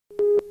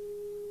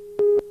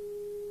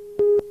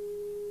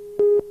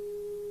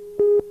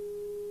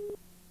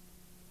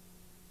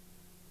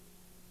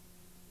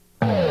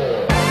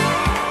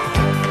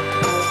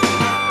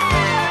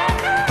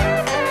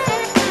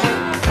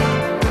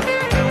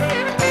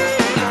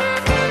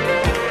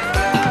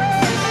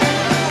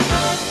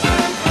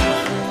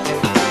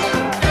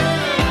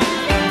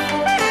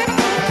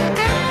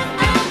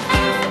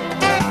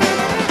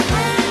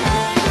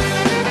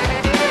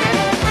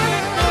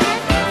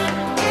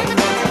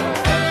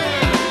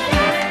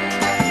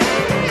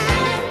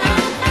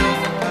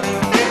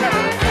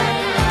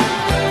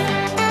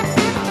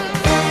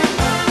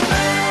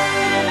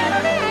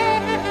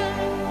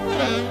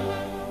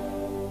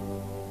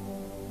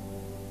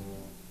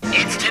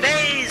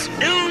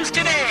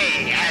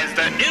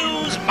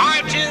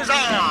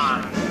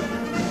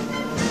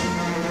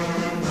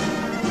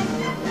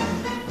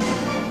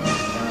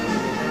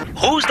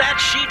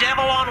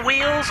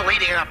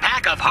leading a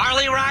pack of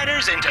Harley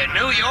riders into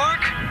New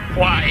York?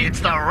 Why, it's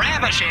the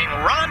ravishing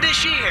Rhonda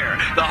Shear,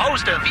 the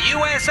host of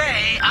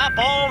USA Up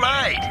All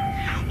Night.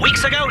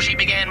 Weeks ago, she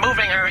began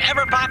moving her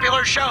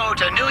ever-popular show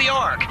to New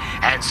York,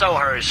 and so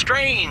her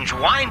strange,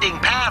 winding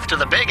path to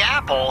the Big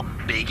Apple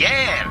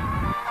began.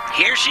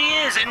 Here she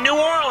is in New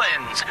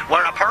Orleans,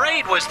 where a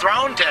parade was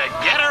thrown to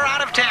get her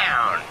out of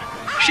town.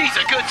 She's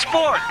a good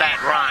sport, that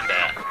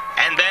Rhonda.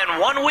 And then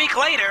 1 week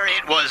later,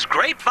 it was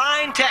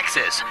Grapevine,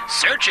 Texas,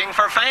 searching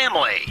for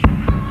family.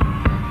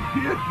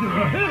 Get the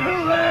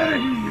hell out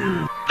of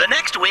here! The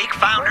next week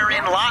found her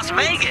in Las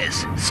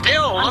Vegas,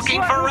 still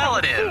looking for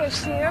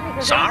relatives.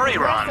 Sorry,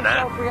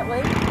 Rhonda.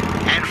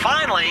 And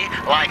finally,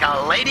 like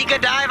a Lady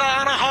Godiva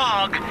on a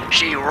hog,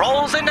 she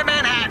rolls into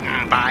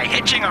Manhattan by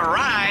hitching a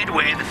ride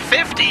with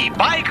 50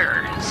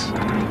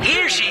 bikers.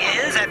 Here she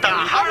is at the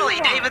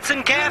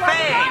Harley-Davidson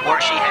Cafe,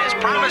 where she has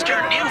promised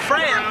her new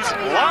friends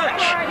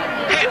lunch.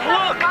 And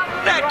look,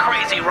 that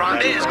crazy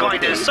Rhonda is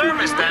going to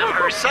service them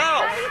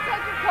herself.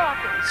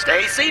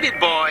 Stay seated,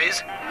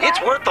 boys.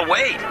 It's worth the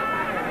wait.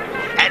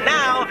 And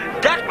now,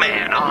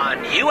 Duckman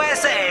on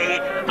USA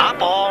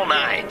Up All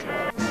Night.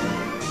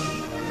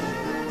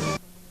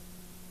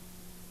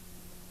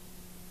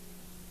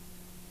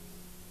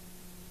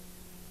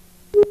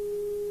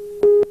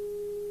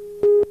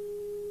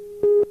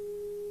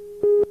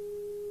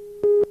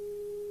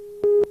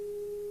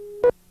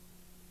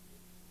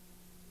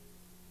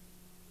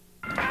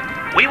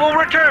 We will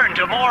return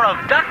to more of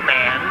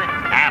Duckman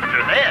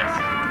after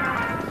this.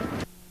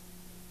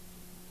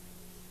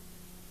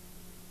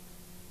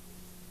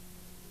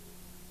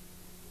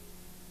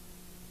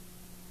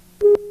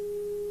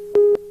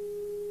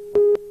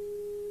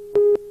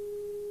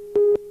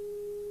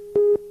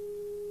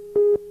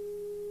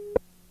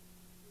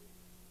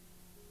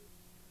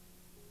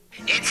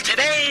 It's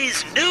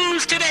today's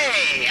News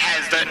Today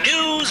as the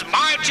news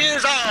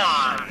marches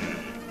on.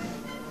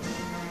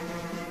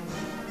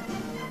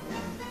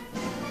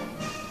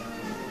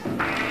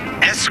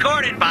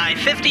 Escorted by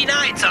 50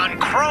 knights on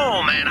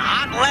chrome and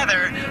hot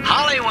leather,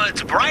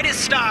 Hollywood's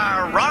brightest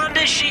star,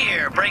 Rhonda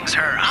Shear, brings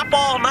her up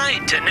all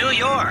night to New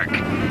York.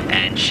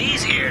 And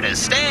she's here to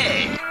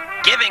stay.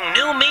 Giving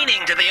new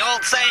meaning to the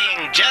old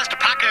saying, just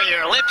pucker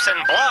your lips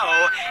and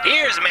blow,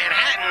 here's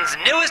Manhattan's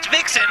newest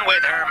vixen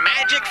with her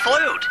magic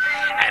flute.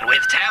 And with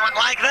talent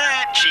like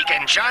that, she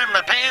can charm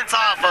the pants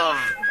off of,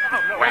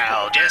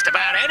 well, just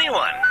about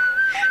anyone.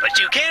 But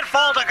you can't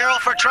fault a girl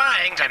for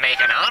trying to make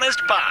an honest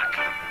buck.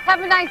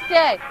 Have a nice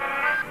day.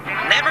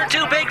 Never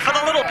too big for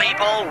the little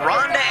people,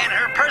 Rhonda and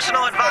her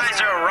personal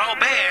advisor,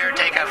 Robert,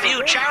 take a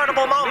few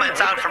charitable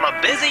moments out from a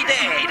busy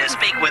day to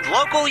speak with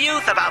local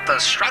youth about the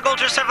struggle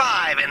to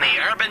survive in the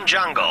urban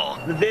jungle.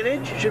 The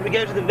village? Should we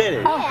go to the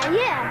village? Oh,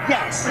 yeah.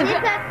 Yes. We've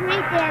got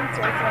great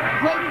dancers.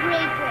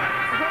 Great.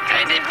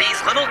 And if these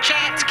little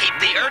chats keep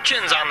the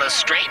urchins on the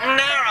straight and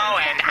narrow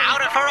and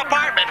out of her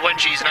apartment when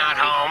she's not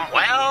home,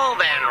 well,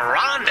 then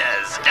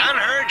Rhonda's done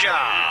her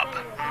job.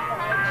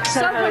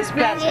 Someone's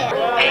better.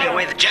 And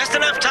with just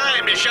enough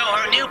time to show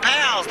her new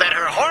pals that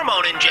her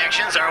hormone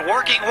injections are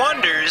working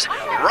wonders,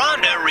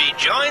 Rhonda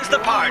rejoins the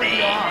party.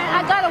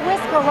 I got a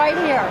whisker right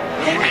here.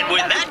 And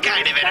with that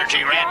kind of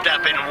energy wrapped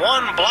up in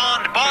one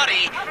blonde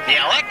body, the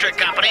electric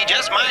company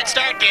just might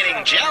start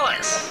getting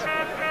jealous.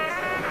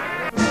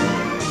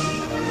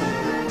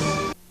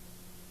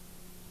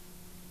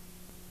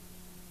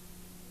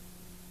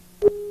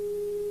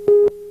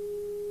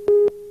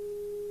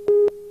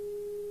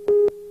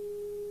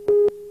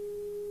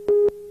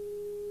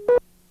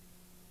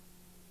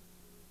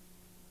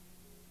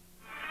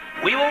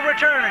 We will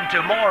return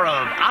to more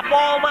of Up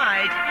All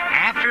Night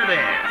after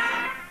this.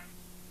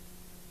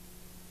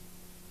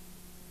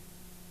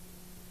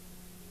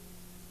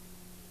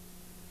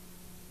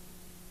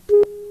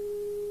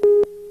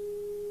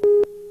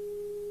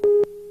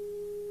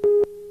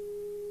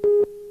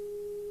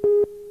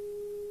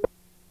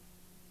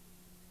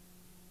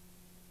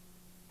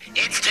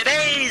 It's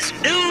today's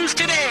News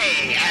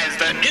Today as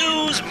the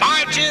news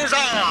marches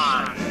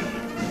on.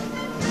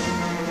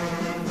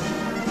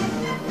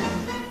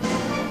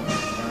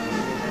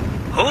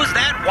 Who's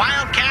that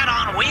wildcat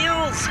on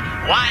wheels?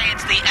 Why,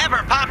 it's the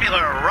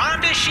ever-popular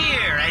Rhonda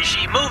Shear as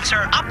she moves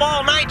her Up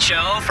All Night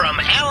show from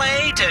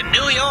L.A. to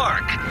New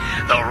York.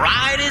 The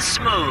ride is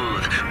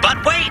smooth, but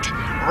wait,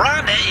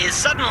 Rhonda is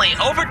suddenly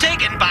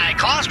overtaken by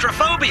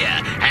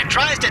claustrophobia and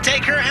tries to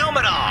take her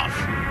helmet off.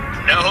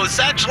 No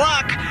such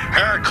luck.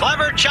 Her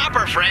clever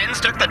chopper friends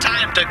took the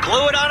time to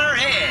glue it on her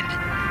head.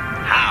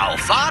 How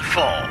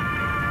thoughtful.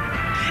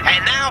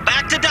 And now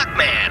back to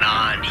Duckman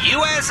on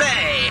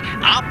USA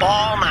Up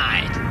All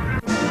Night.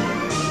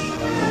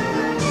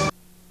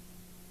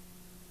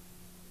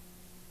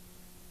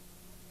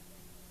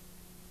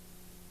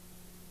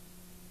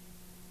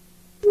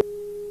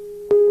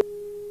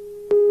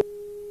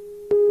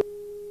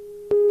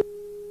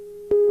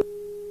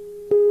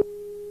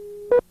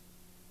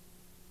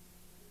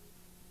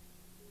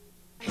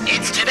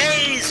 It's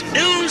today's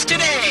News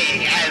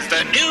Today as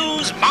the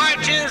news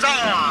marches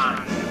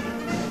on.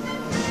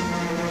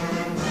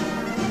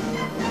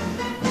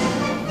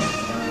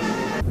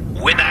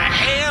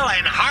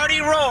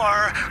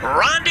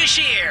 Rhonda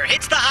Shear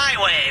hits the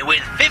highway with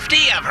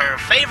 50 of her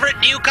favorite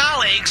new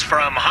colleagues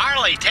from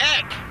Harley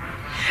Tech.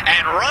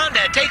 And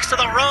Rhonda takes to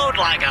the road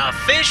like a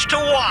fish to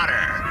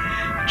water.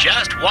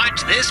 Just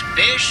watch this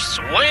fish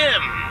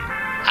swim.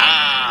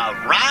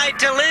 Ride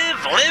to live,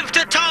 live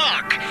to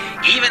talk.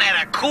 Even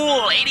at a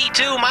cool 82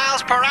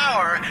 miles per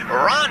hour,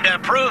 Rhonda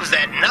proves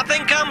that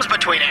nothing comes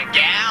between a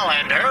gal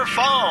and her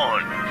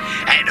phone.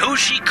 And who's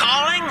she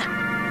calling?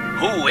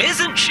 Who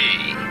isn't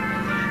she?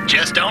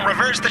 Just don't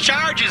reverse the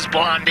charges,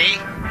 Blondie.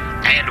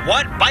 And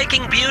what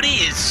biking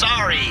beauty is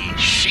sorry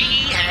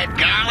she had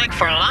garlic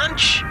for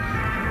lunch?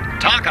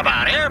 Talk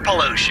about air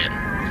pollution.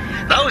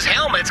 Those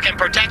helmets can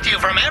protect you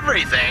from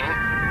everything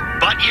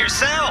but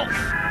yourself.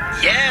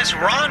 Yes,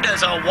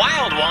 Rhonda's a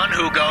wild one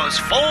who goes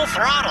full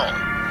throttle.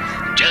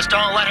 Just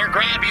don't let her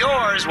grab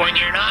yours when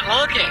you're not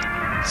looking.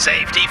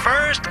 Safety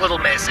first, little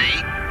missy.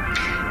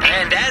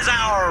 And as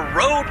our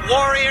road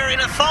warrior in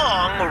a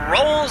thong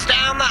rolls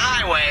down the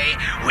highway,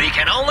 we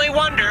can only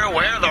wonder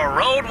where the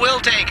road will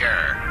take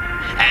her.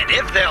 And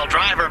if they'll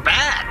drive her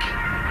back.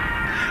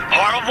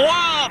 Au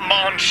revoir,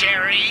 mon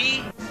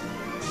chéri.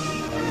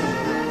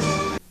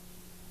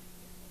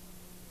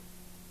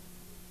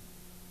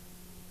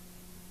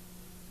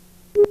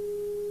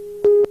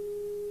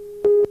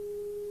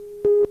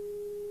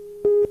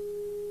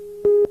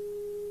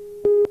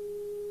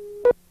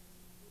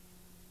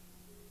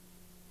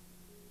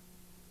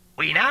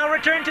 We now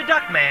return to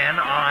Duckman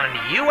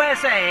on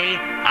USA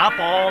Up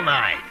All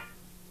Night.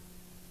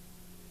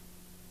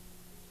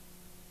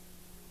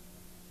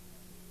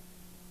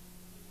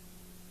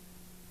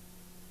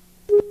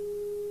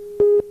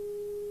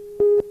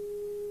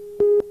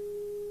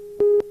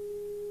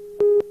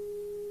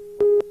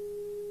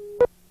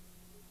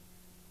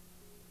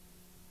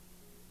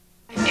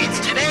 It's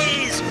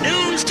today's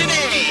News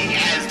Today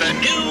as the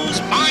news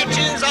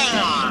marches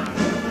on.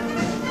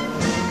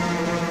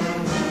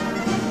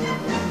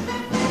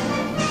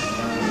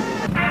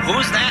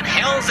 Who's that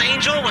Hell's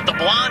Angel with the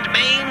blonde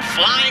mane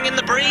flying in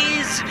the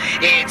breeze?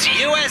 It's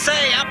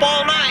USA Up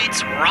All Night's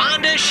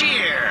Rhonda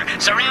Shear,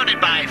 surrounded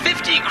by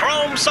 50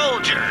 chrome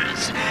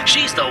soldiers.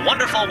 She's the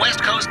wonderful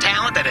West Coast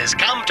talent that has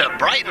come to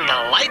brighten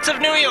the lights of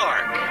New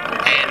York.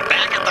 And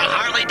back at the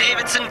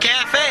Harley-Davidson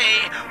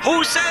Cafe,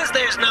 who says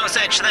there's no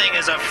such thing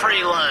as a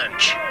free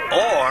lunch?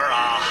 Or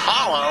a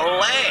hollow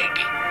leg?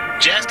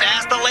 Just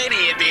ask the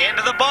lady at the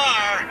end of the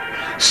bar.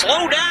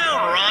 Slow down,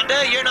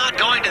 Rhonda, you're not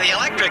going to the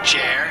electric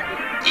chair.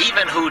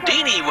 Even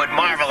Houdini would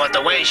marvel at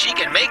the way she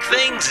can make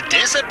things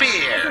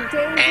disappear.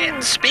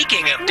 And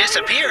speaking of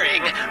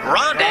disappearing,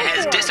 Rhonda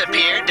has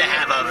disappeared to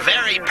have a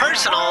very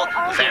personal,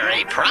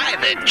 very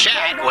private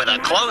chat with a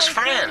close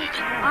friend.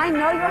 I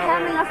know you're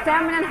having a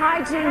feminine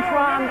hygiene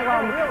problem.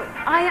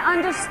 I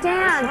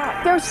understand.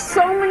 There's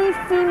so many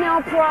female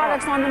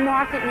products on the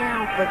market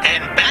now.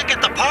 And back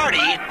at the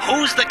party,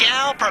 who's the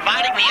gal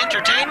providing the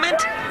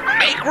entertainment?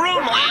 Make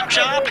room, lamb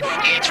chop.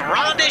 It's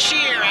Rhonda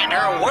Shear and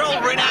her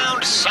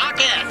world-renowned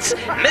sockettes,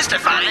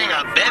 mystifying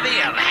a bevy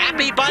of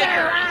happy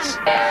bikers.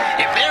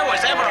 If there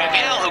was ever a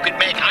gal who could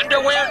make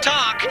underwear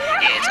talk,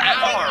 it's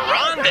our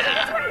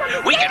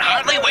Rhonda. We can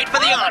hardly wait for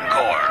the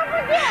encore.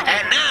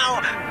 And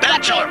now,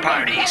 Bachelor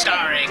Party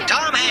starring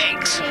Tom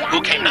Hanks,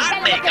 who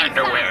cannot make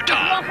underwear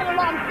talk. Walking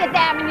along Fifth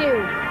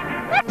Avenue.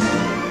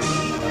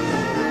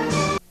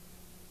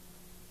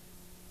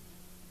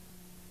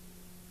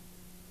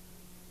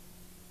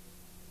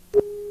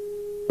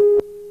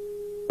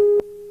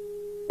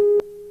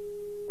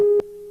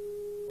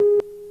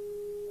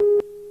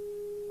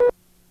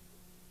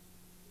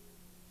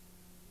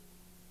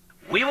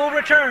 We will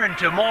return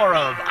to more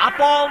of Up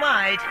All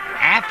Night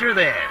after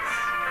this.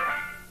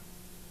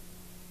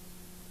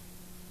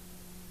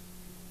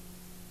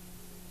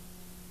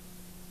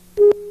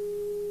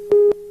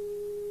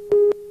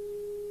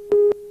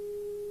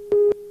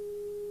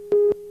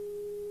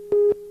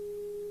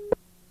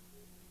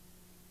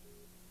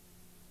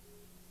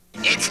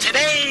 It's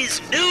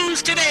today's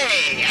News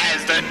Today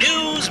as the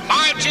news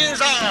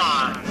marches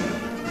on.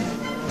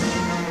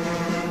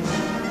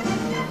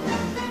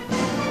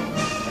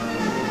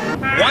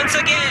 Once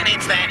again,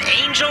 it's that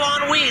angel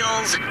on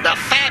wheels, the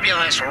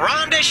fabulous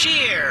Rhonda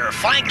Shear,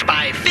 flanked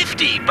by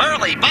 50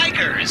 burly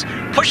bikers,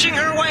 pushing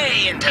her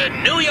way into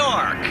New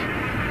York.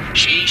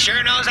 She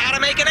sure knows how to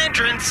make an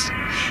entrance.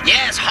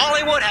 Yes,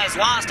 Hollywood has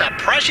lost a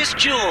precious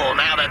jewel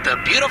now that the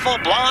beautiful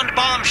blonde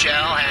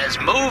bombshell has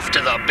moved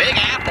to the Big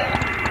Apple.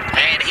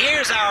 And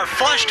here's our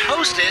flushed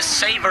hostess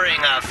savoring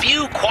a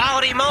few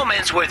quality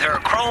moments with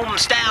her chrome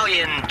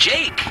stallion,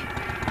 Jake.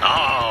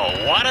 Oh,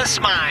 what a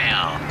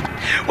smile.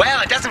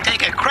 Well, it doesn't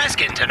take a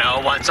Kreskin to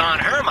know what's on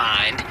her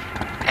mind,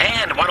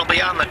 and what'll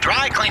be on the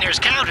dry cleaner's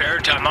counter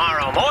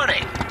tomorrow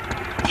morning.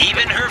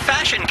 Even her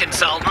fashion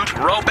consultant,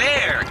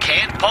 Robert,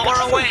 can't pull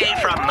her away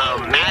from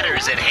the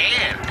matters at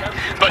hand.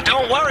 But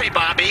don't worry,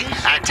 Bobby,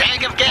 a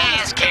tank of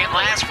gas can't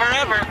last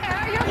forever.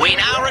 We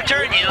now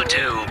return you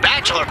to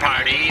Bachelor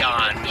Party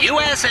on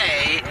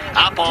USA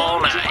Up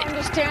All Night. Don't you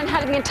understand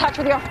how to be in touch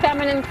with your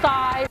feminine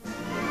thighs?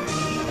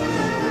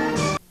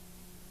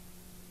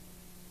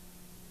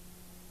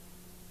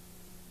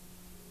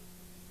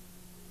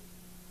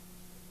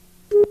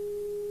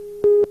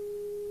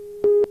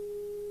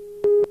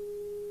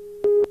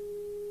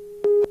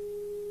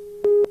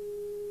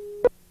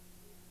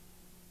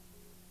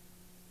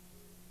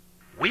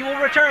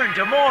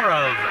 to more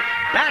of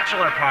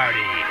Bachelor Party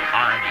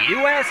on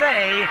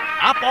USA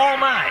Up All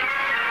Night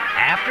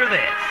after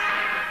this.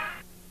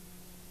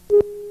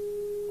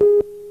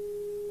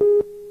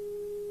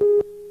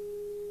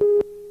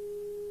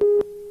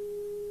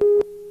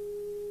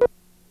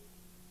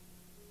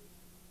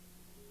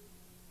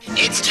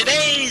 It's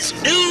today's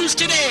News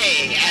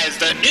Today as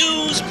the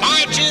news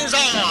marches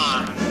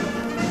on.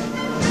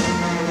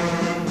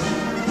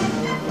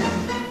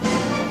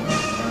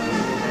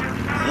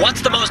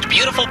 What's the most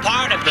beautiful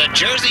part of the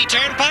Jersey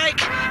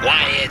Turnpike?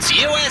 Why, it's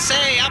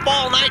USA Up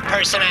All Night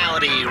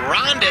personality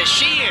Rhonda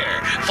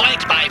Shear,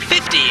 flanked by 50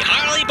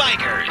 Harley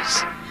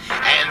bikers.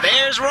 And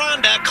there's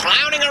Rhonda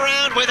clowning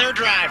around with her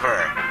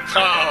driver.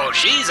 Oh,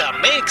 she's a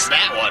minx,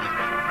 that one.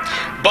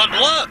 But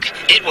look,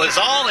 it was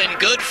all in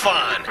good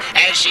fun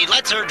as she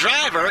lets her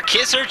driver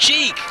kiss her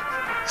cheek.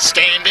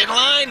 Stand in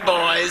line,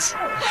 boys.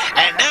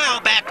 And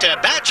now back to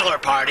Bachelor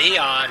Party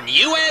on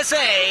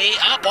USA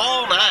Up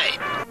All Night.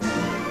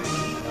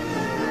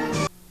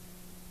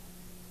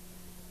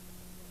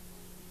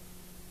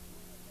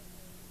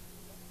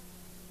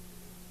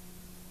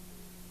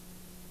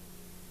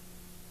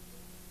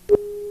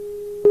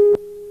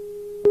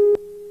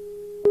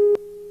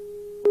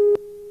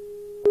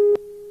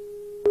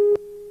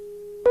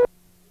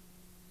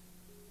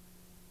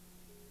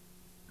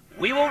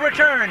 We will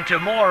return to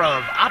more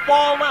of Up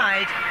All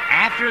Night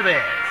after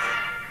this.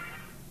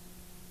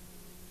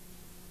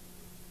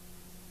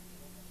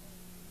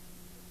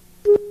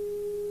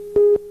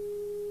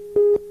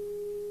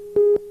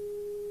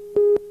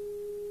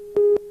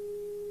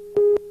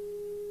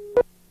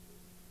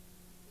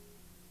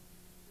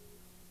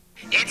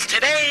 It's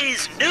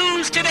today's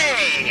News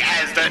Today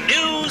as the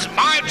news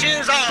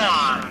marches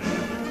on.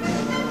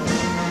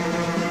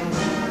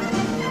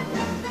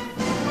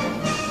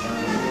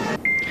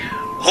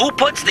 Who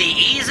puts the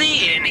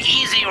easy in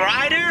Easy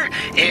Rider?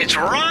 It's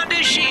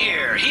Rhonda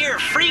Shear, here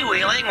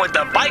freewheeling with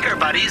the biker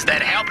buddies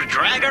that helped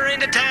drag her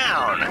into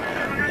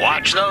town.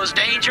 Watch those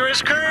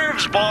dangerous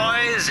curves,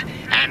 boys.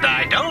 And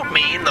I don't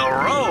mean the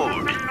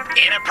road.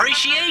 In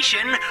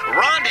appreciation,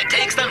 Rhonda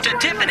takes them to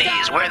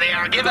Tiffany's, where they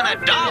are given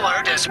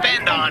 $1 to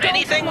spend on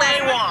anything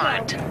they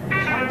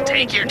want.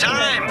 Take your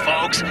time,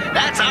 folks.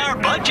 That's our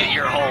budget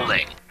you're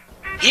holding.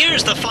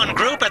 Here's the fun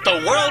group at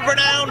the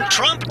world-renowned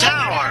Trump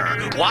Tower.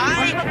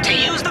 Why? To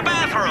use the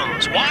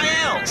bathrooms. Why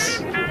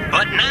else?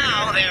 But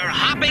now they're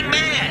hopping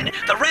mad.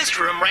 The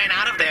restroom ran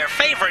out of their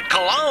favorite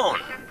cologne.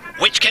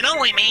 Which can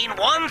only mean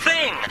one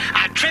thing,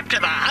 a trip to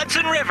the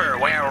Hudson River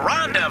where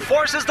Rhonda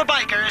forces the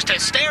bikers to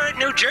stare at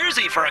New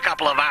Jersey for a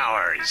couple of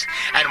hours.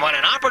 And when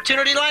an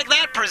opportunity like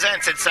that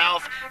presents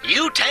itself,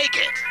 you take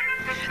it.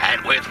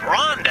 And with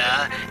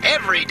Rhonda,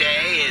 every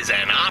day is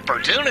an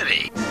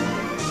opportunity.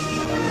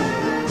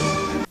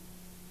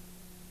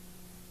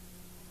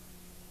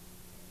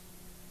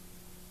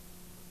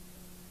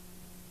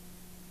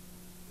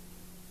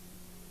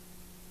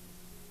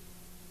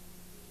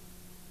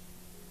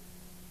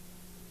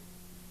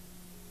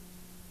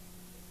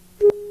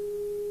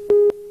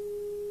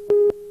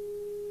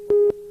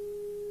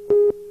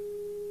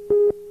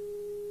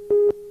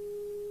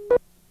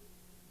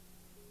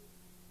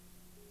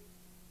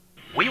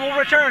 We will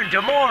return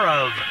to more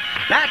of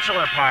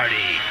Bachelor Party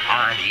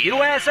on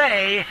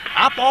USA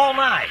Up All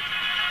Night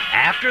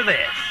after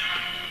this.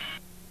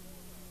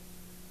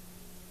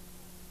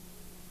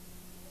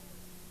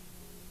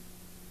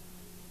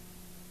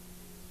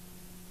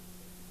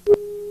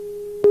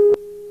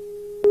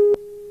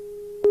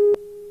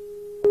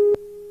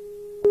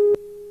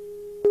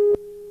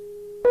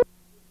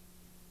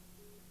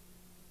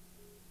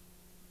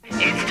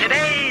 It's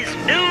today's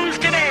News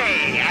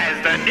Today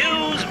as the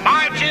news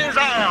marches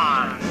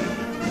on.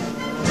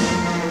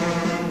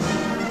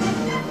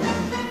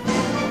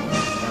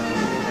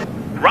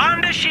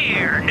 Rhonda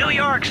Shear, New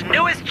York's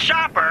newest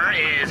shopper,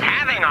 is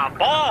having a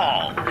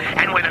ball.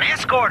 And with an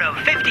escort of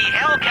 50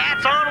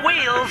 Hellcats on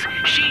wheels,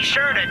 she's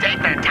sure to take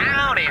the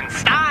town in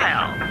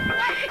style.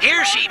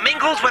 Here she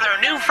mingles with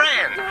her new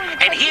friend,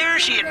 and here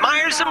she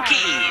admires some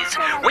keys,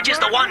 which is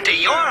the one to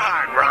your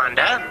heart,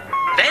 Rhonda.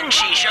 Then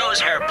she shows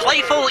her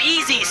playful,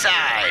 easy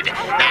side.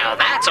 Now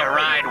that's a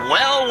ride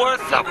well worth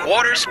the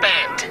quarter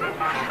spent.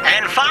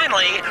 And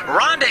finally,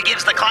 Rhonda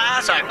gives the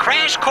class a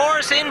crash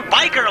course in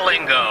biker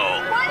lingo.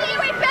 What are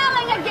you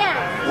rebelling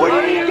against?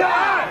 What do you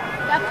got?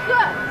 That's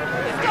good.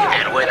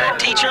 And with a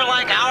teacher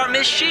like our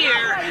Miss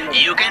Shear,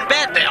 you can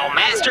bet they'll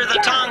master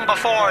the tongue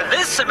before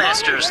this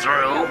semester's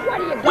through.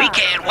 We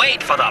can't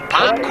wait for the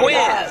pop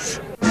quiz.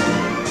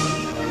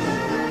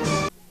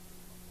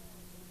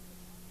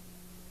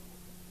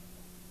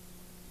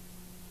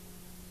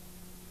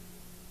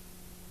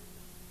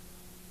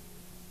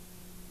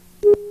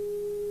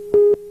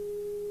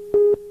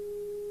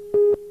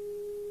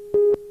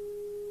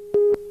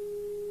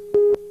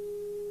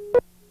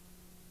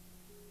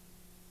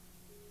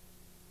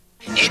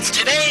 It's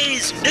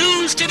today's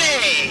News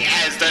Today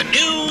as the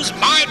news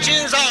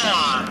marches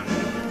on.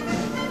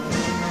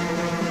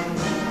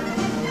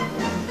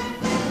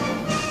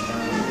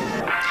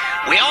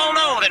 We all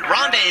know that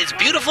Rhonda is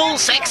beautiful beautiful,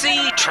 sexy,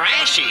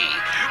 trashy.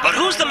 But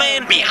who's the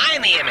man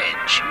behind the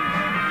image?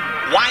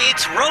 Why,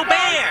 it's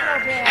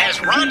Robert. As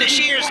Rhonda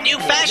Shear's new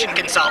fashion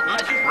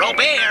consultant,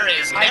 Robert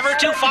is never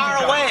too far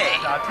away.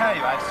 I'll tell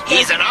you,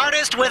 He's an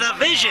artist with a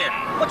vision.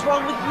 What's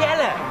wrong with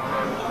yellow?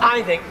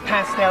 I think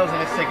pastels in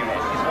a cigarette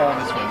is all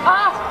this one.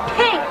 Oh,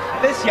 pink!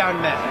 This young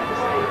man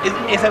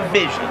is a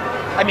vision.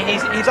 I mean,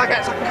 he's like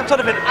some sort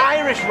of an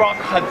Irish rock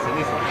Hudson,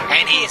 isn't he?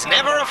 And he's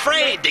never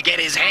afraid to get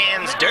his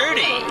hands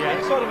dirty.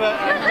 Yeah, sort of a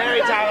Mary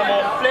Tyler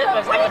Moore flip.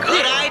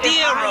 Good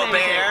idea,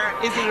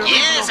 Robert.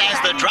 Yes, as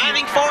the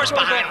driving force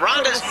behind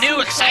Rhonda's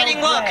new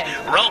exciting look,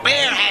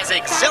 Robert has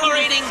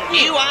exhilarating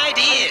new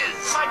ideas.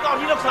 My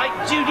God, he looks like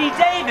Judy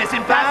Davis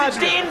in Passage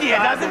to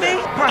India, doesn't he?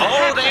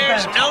 Oh,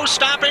 there's no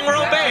stopping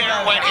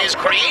Robert when his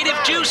creative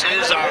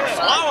juices are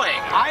flowing.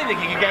 I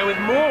think he could go with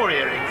more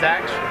earrings,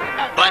 actually.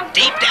 But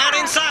deep down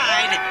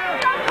inside,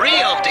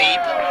 real deep,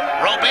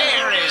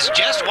 Robert is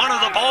just one of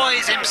the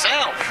boys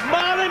himself.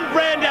 Marlon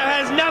Brando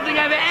has nothing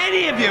over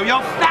any of you.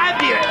 You're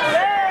fabulous.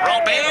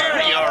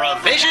 Robert, you're a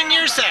vision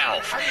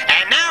yourself.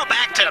 And now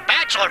back to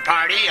Bachelor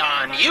Party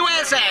on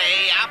USA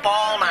Up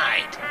All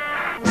Night.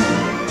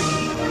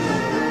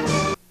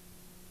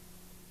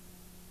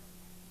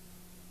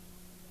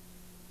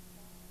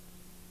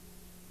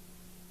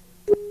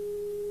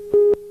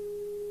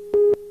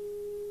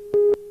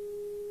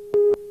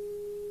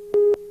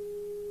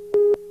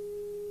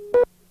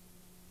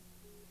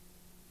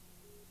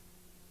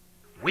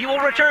 We will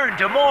return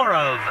to more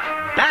of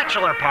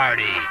Bachelor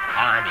Party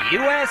on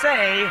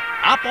USA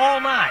Up All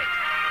Night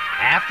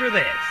after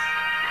this.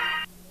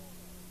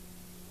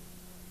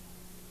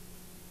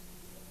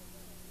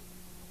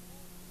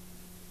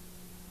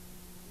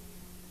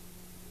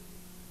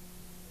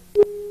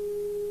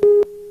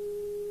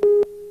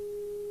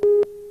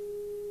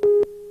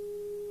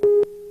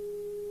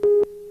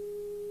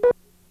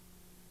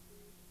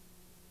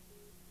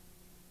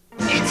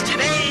 It's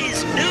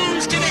today's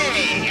News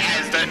Today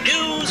as the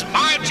news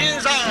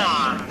marches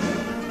on.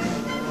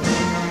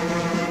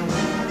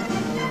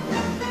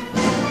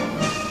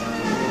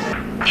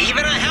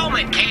 Even a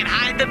helmet can't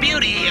hide the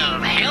beauty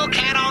of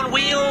Hellcat on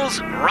Wheels,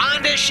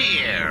 Rhonda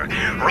Shear.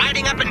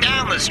 Riding up and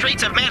down the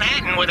streets of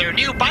Manhattan with her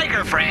new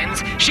biker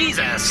friends, she's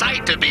a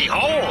sight to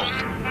behold.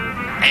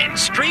 And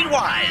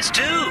streetwise,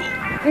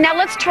 too. Now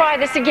let's try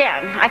this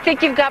again. I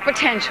think you've got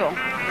potential.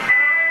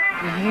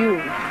 You.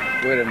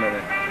 Wait a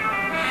minute.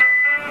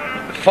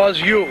 Fuzz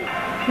you.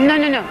 No,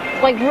 no, no.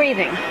 Like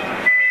breathing.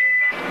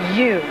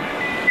 You.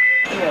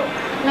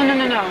 No, no,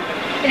 no, no.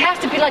 It has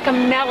to be like a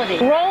melody.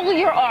 Roll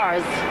your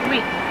R's.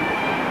 Breathe.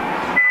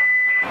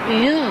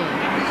 You.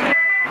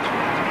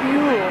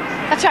 You.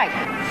 That's right.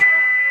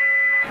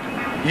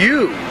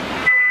 You.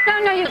 No,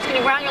 no, you're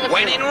going around your lips.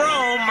 When in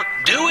Rome,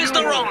 do as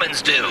the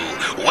Romans do.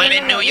 When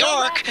in New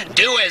York,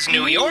 do as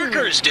New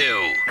Yorkers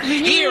do.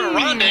 Here,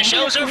 Rhonda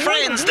shows her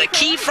friends the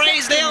key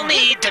phrase they'll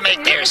need to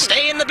make their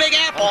stay in the Big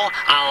Apple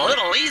a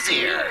little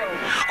easier.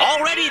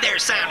 Already they're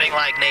sounding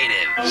like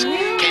natives.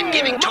 Can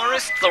giving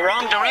tourists the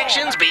wrong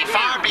directions be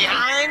far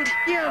behind?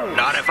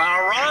 Not if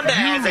our Rhonda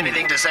has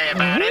anything to say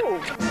about it.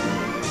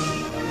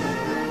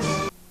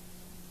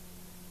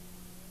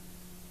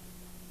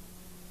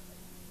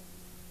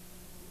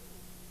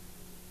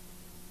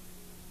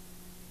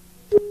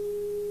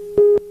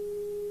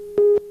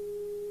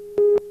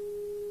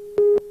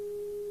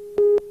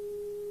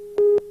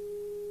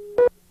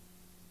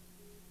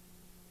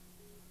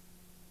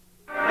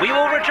 We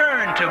will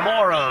return to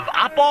more of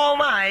Up All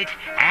Night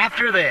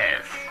after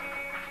this.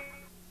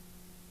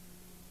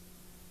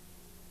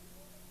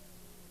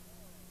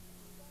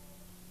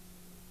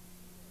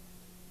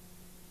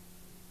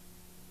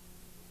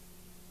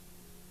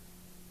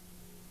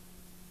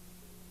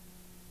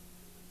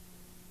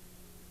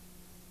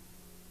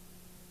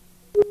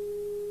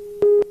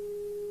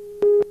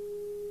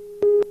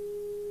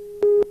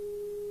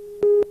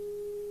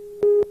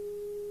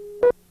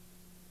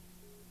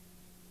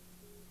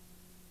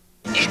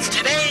 It's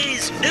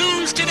today's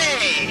News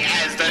Today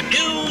as the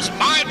news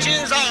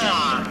marches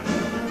on.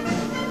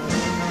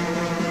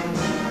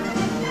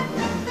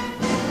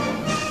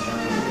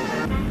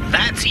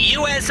 That's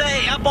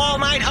USA Up All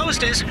Night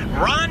hostess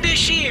Rhonda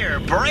Shear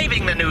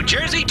braving the New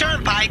Jersey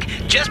Turnpike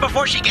just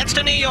before she gets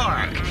to New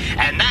York.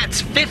 And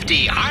that's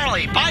 50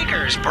 Harley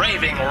bikers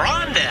braving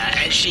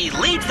Rhonda as she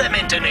leads them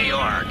into New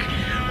York.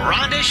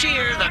 Rhonda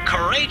Shear, the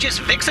courageous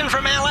vixen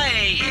from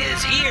LA,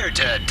 is here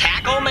to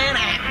tackle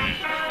Manhattan.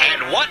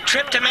 And what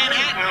trip to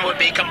Manhattan would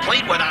be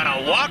complete without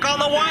a walk on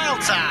the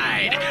wild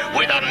side?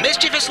 With a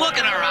mischievous look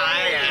in her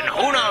eye and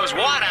who knows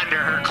what under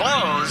her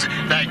clothes,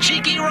 the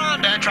cheeky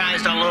Rhonda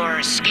tries to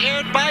lure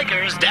scared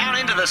bikers down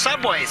into the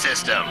subway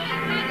system.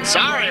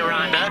 Sorry,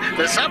 Rhonda,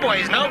 the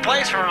subway's no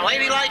place for a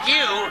lady like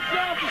you.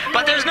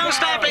 But there's no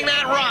stopping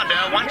that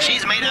Rhonda once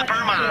she's made up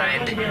her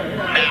mind.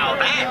 Now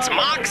that's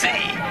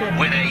Moxie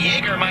with a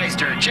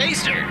Jägermeister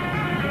chaser.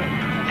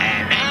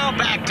 And now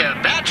back to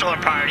Bachelor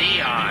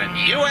Party on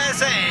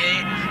USA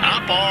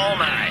Up All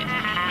Night.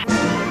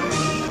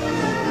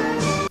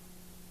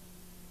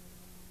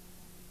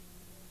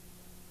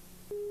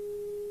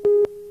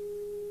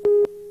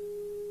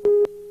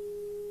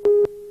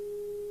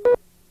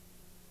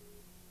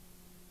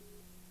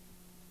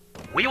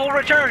 we will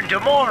return to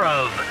more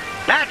of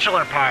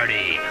Bachelor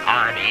Party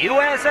on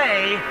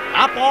USA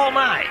Up All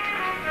Night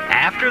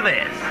after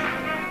this.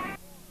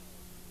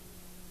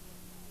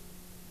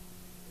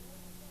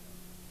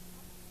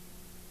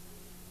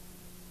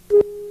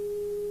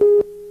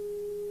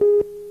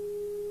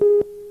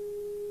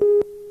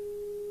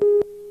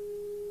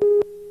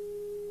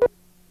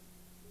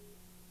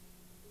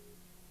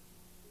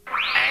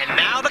 And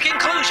now the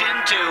conclusion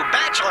to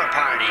Bachelor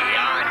Party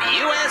on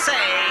USA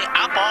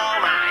Up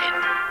All Night.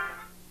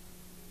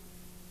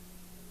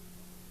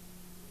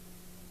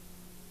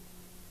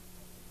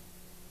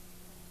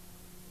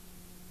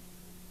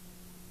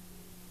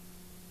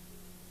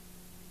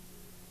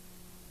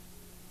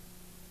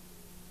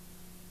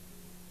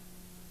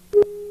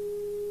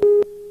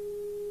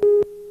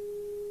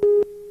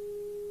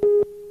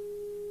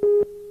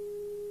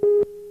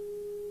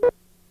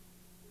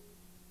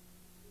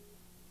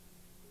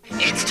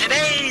 It's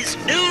today's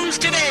News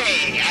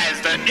Today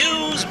as the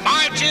news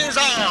marches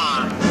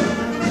on.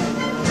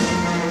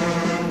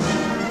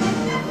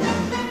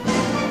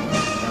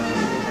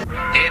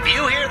 If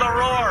you hear the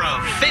roar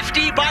of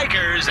 50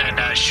 bikers and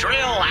a shrill,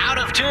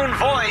 out-of-tune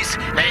voice,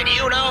 then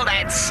you know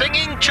that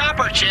singing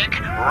chopper chick,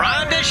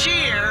 Rhonda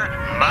Shear,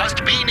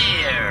 must be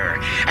near.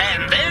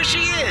 And there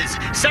she is,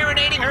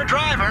 serenading her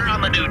driver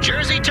on the New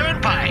Jersey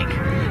Turnpike.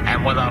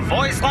 And with a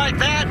voice like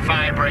that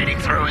vibrating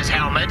through his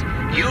helmet,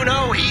 you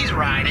know he's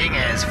riding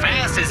as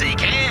fast as he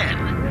can.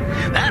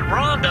 That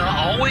Rhonda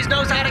always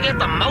knows how to get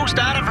the most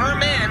out of her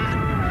men.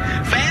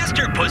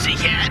 Faster,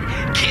 pussycat.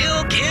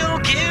 Kill, kill,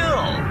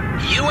 kill.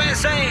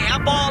 USA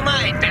Up All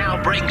Night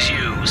now brings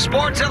you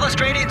Sports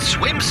Illustrated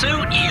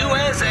Swimsuit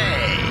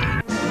USA.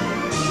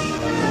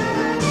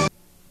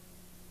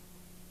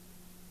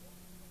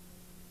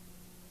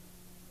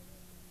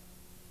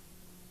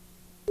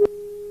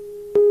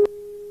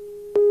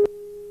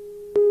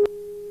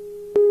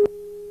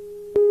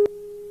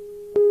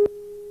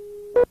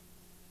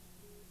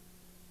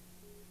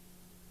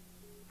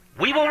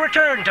 We will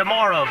return to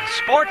more of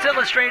Sports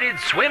Illustrated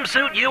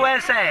Swimsuit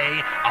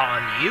USA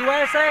on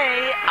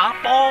USA Up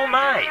All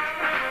Night.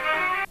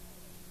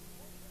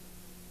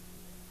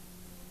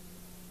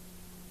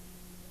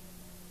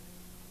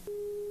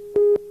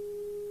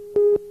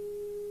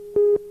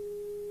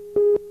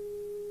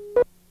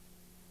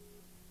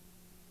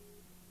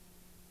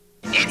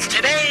 It's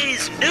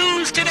today's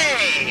News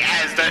Today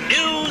as the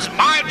news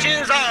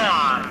marches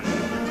on.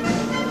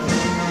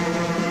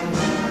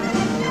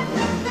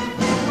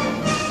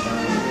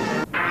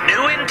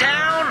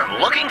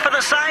 Looking for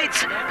the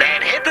sights?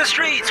 Then hit the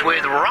streets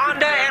with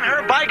Rhonda and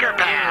her biker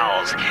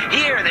pals.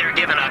 Here they're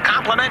given a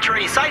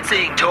complimentary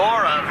sightseeing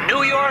tour of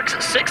New York's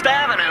 6th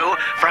Avenue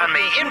from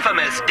the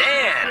infamous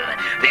Dan,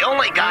 the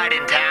only guide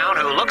in town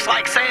who looks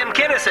like Sam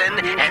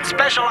Kinison and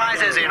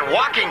specializes in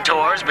walking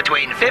tours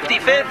between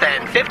 55th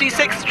and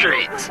 56th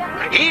Streets.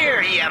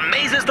 Here he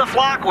amazes the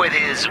flock with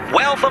his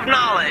wealth of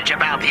knowledge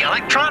about the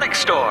electronics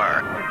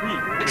store,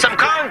 some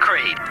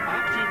concrete,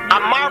 a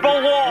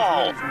marble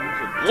wall,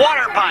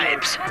 water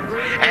pipes,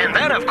 and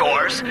then, of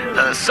course,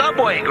 the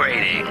subway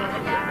grating.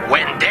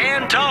 When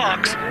Dan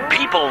talks,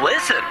 people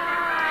listen.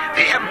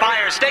 The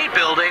Empire State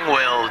Building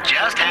will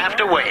just have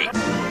to wait.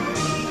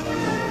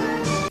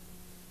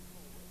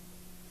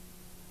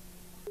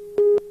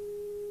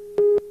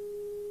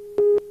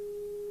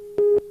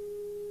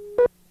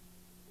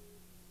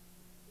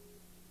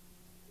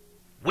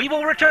 We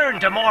will return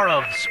to more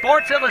of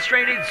Sports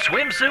Illustrated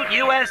Swimsuit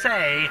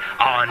USA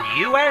on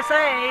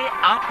USA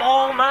Up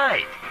All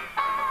Night.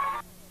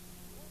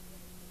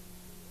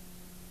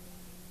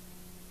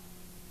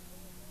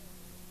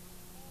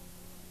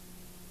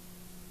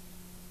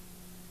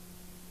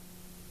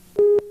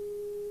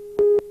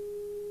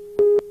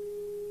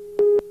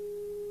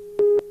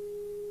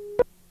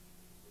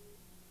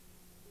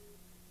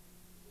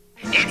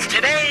 It's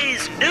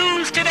today's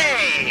News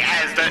Today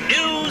as the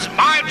news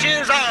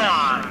marches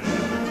on.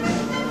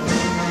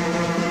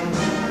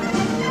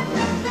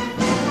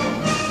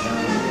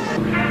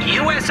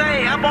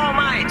 USA Up All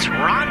Night's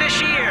Rhonda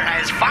Shear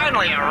has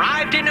finally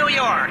arrived in New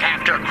York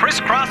after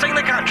crisscrossing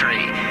the country,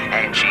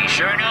 and she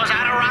sure knows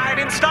how to ride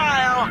in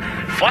style,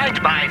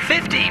 flanked by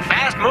 50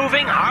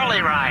 fast-moving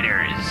Harley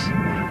riders.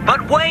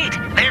 But wait,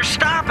 they're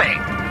stopping.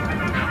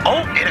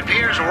 Oh, it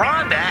appears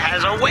Rhonda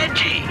has a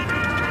wedgie.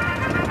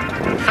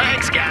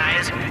 Thanks,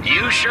 guys.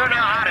 You sure know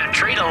how to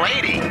treat a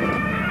lady.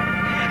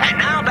 And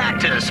now back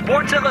to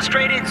Sports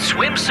Illustrated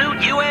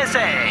Swimsuit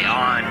USA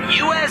on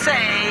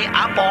USA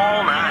Up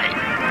All Night.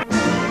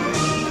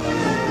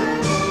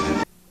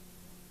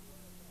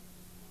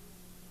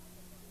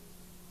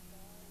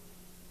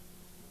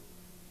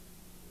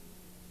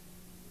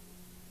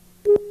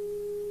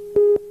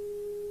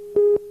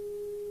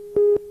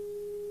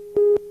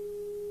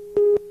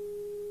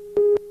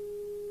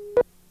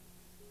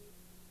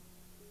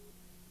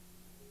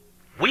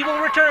 We will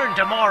return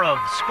to more of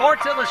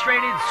Sports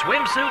Illustrated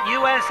Swimsuit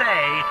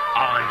USA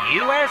on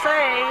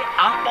USA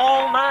Up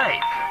All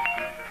Night.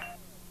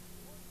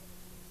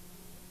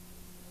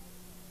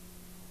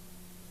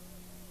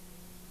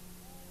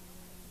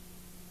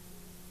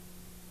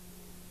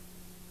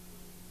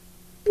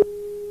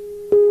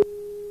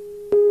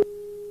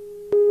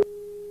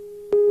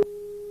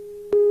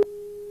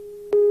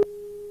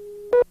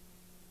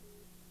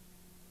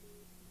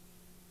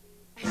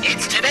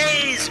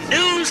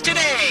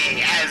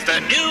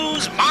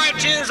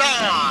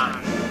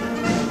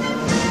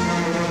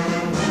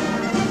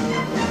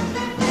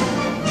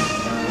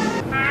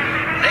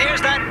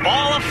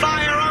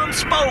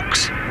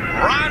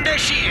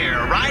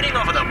 Shear riding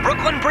over the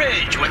Brooklyn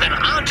Bridge with an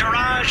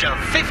entourage of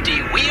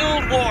 50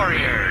 wheeled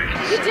warriors.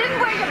 You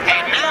didn't wear your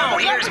And now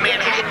here's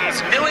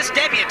Manhattan's newest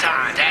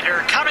debutante at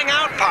her coming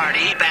out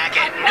party back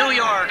at New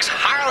York's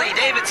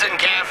Harley-Davidson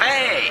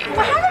Cafe.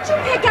 Well, how did you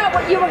pick out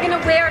what you were going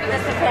to wear to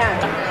this event?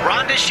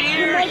 Rhonda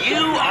Shear,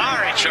 you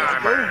are a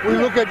charmer. We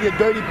look at your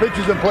dirty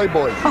pictures in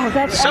Playboy. Oh,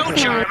 that's So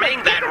excellent. charming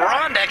that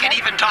Rhonda can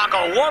even talk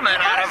a woman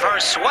out of her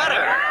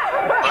sweater.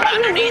 But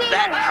underneath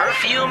that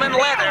perfume and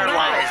leather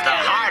lies the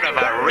heart of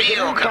a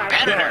real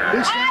competitor.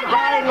 This I is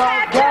got a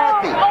like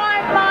tattoo Kathy.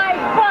 on my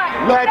butt.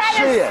 Let's That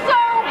see is it. so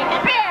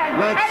big.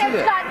 Let's and see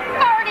it's it. got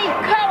 30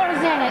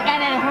 colors in it, and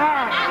it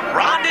hurts.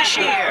 Rhonda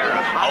Shear,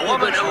 a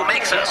woman who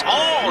makes us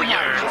all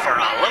yearn for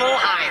a little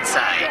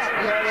hindsight.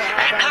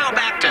 And now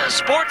back to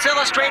Sports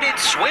Illustrated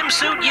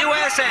Swimsuit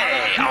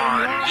USA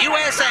on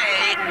USA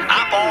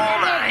Up All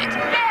Night.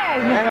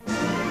 Big.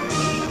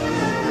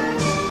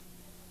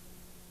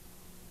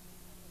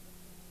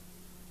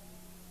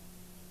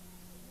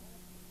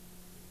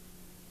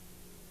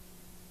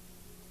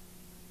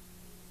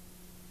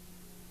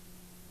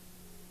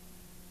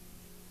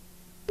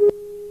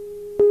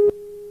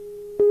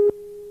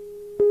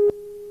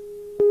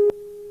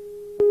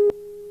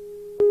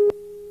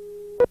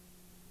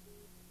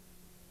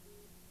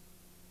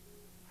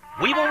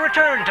 We will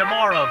return to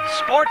more of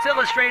Sports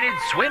Illustrated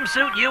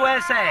Swimsuit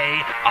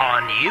USA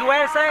on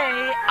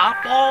USA Up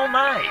All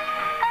Night.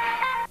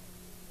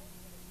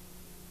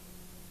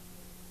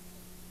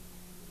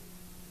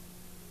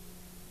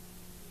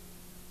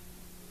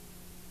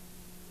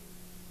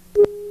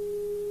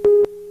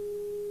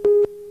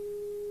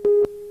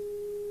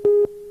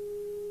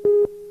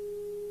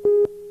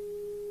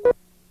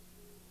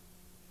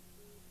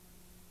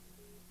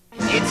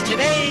 It's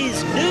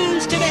today's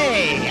News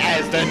Today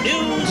as the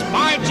news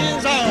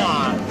marches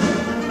on.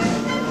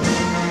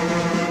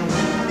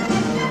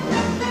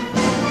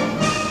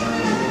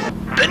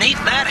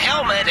 Beneath that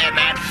helmet and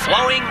that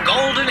flowing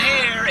golden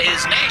hair is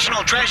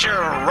national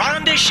treasure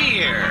Rhonda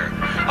Shear.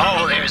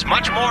 Oh, there's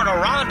much more to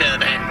Rhonda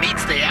than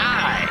meets the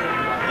eye.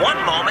 One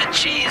moment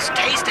she's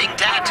tasting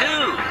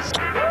tattoos.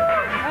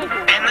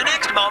 And the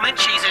next moment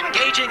she's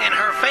engaging in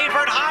her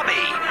favorite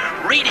hobby,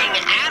 reading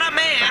At a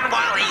Man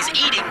while he's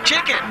eating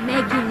chicken.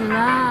 Making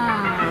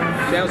love.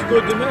 Sounds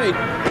good to me.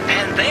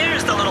 And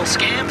there's the little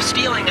scamp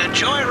stealing a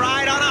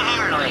joyride on a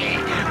Harley,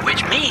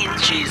 which means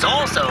she's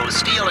also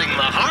stealing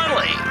the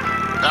Harley.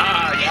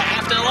 Ah, you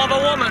have to love a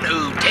woman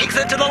who takes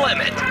it to the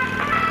limit.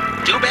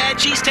 Too bad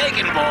she's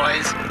taken,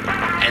 boys.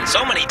 And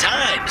so many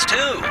times,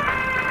 too.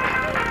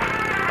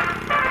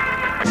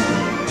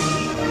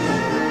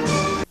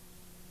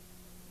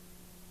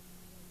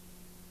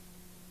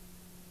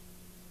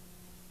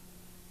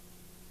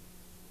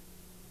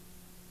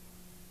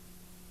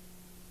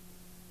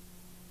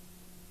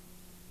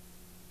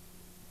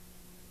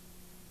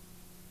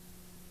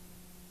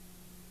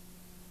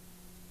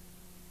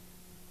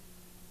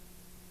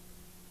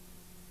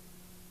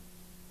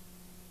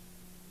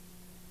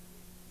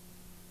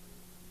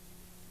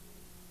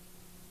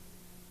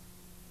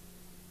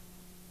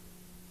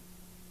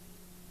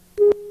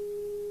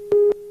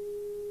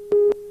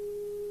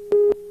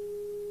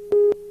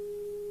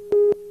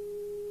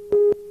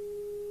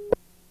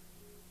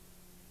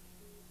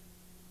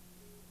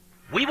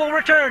 We will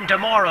return to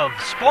more of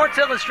Sports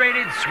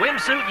Illustrated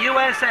Swimsuit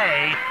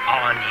USA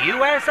on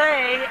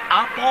USA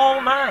Up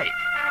All Night.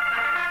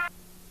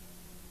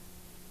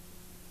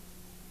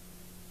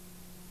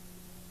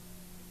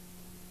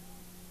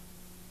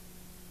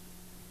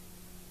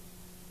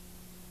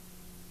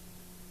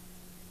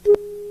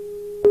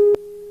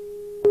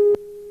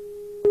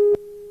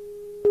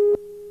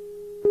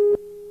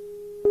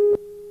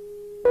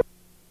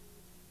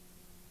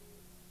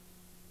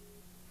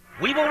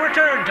 We will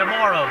return to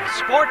more of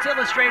Sports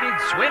Illustrated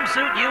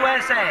Swimsuit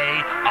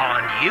USA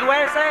on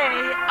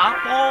USA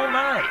Up All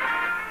Night.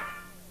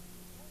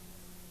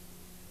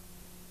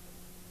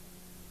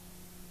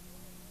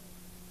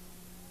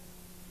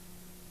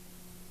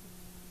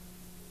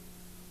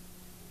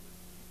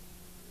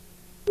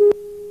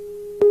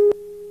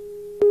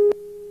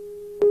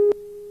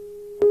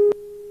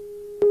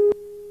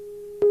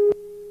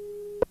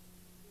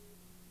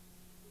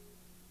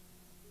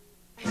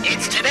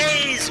 It's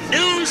today's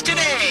News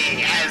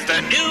Today as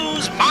the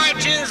news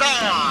marches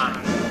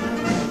on.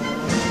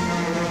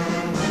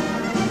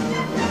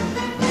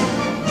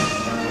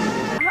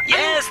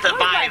 Yes, the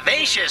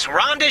vivacious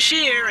Rhonda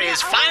Shear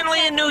is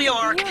finally in New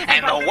York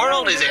and the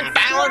world is in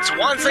balance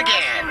once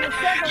again.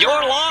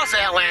 Your loss,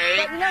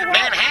 LA.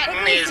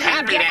 Manhattan is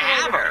happy to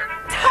have her.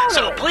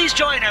 So please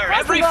join her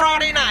every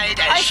Friday night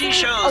as she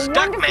shows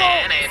Duckman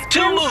and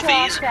 2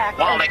 movies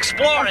while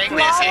exploring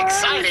this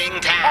exciting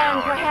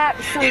town.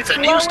 It's a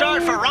new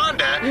start for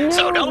Rhonda,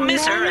 so don't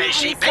miss her as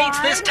she paints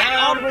this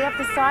town all the way up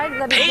the side.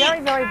 That'd be pink.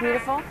 very, very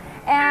beautiful.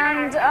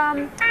 And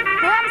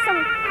perhaps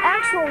some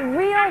actual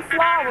real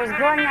flowers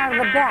growing out of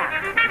the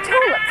back.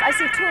 Tulips. I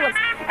see tulips.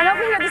 And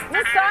over here,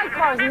 this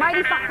sidecar is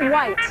mighty fine.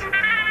 White.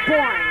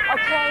 Boring.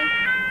 Okay?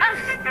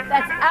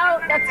 That's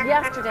out. That's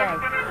yesterday.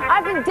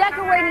 I've been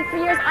decorating for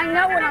years. I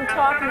know what I'm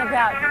talking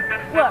about.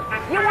 Look,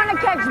 you want to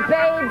catch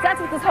babes. That's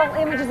what this whole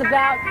image is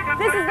about.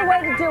 This is the way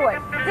to do it.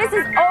 This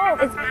is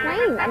old. It's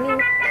plain. I mean,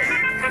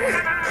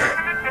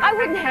 I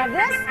wouldn't have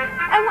this.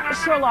 I want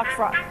Sherlock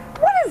frog.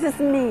 What does this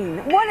mean?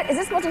 What is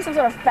this supposed to be some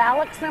sort of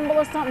phallic symbol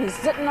or something? He's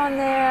sitting on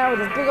there with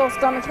his big old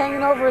stomach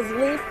hanging over his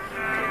leaf.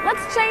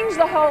 Let's change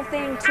the whole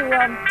thing to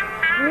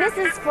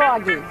Mrs.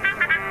 Froggy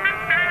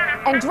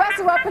and dress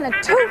her up in a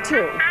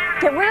tutu.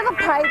 Get rid of the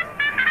pipe.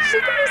 She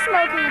could be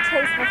smoking a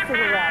tasteful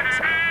cigarette.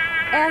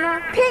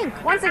 And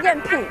pink. Once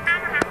again, pink.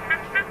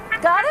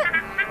 Got it?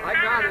 I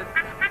got it.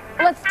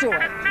 Let's do it.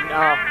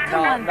 No,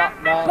 Come on. no.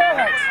 Pull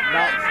it.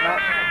 No.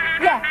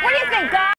 Yeah. What do you think, guys?